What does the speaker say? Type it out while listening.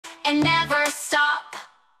and never stop.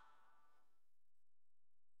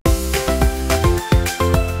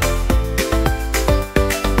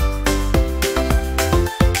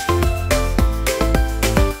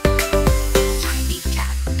 Tiny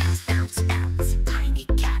cat, bounce, bounce, bounce. Tiny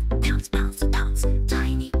cat, bounce, bounce, bounce.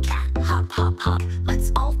 Tiny cat, hop, hop, hop.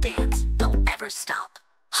 Let's all dance, don't ever stop.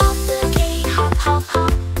 Hop, little kitty, hop, hop,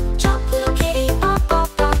 hop. Jump, little kitty, bop,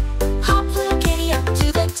 bop, bop. Hop, little kitty, up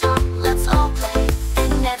to the top. Let's all play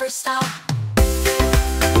and never stop.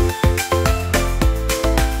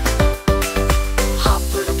 Hop,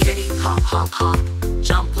 little kitty, hop, hop, hop.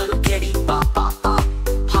 Jump, little kitty, bop, bop, bop.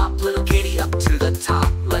 Hop, little kitty, up to the top.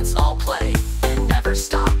 Let's all play and never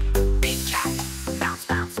stop. Big cat, bounce,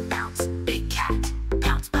 bounce, bounce. Big cat,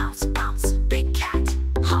 bounce, bounce, bounce. Big cat,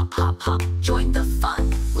 hop, hop, hop. Join the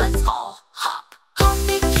fun, let's all hop. Hop,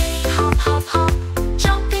 big kitty, hop, hop, hop.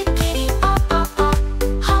 Jump, big kitty, bop, bop, bop.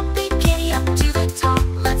 Hop, big kitty, up to the top.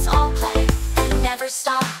 Let's all play and never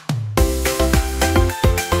stop.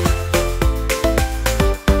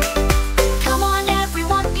 Come on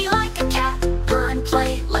everyone, be like a cat. Purr and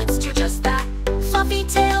play, let's do just that. Fluffy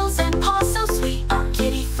tails and paws so sweet. Our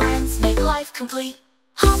kitty friends make life complete.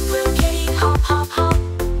 Hop, little kitty, hop, hop, hop.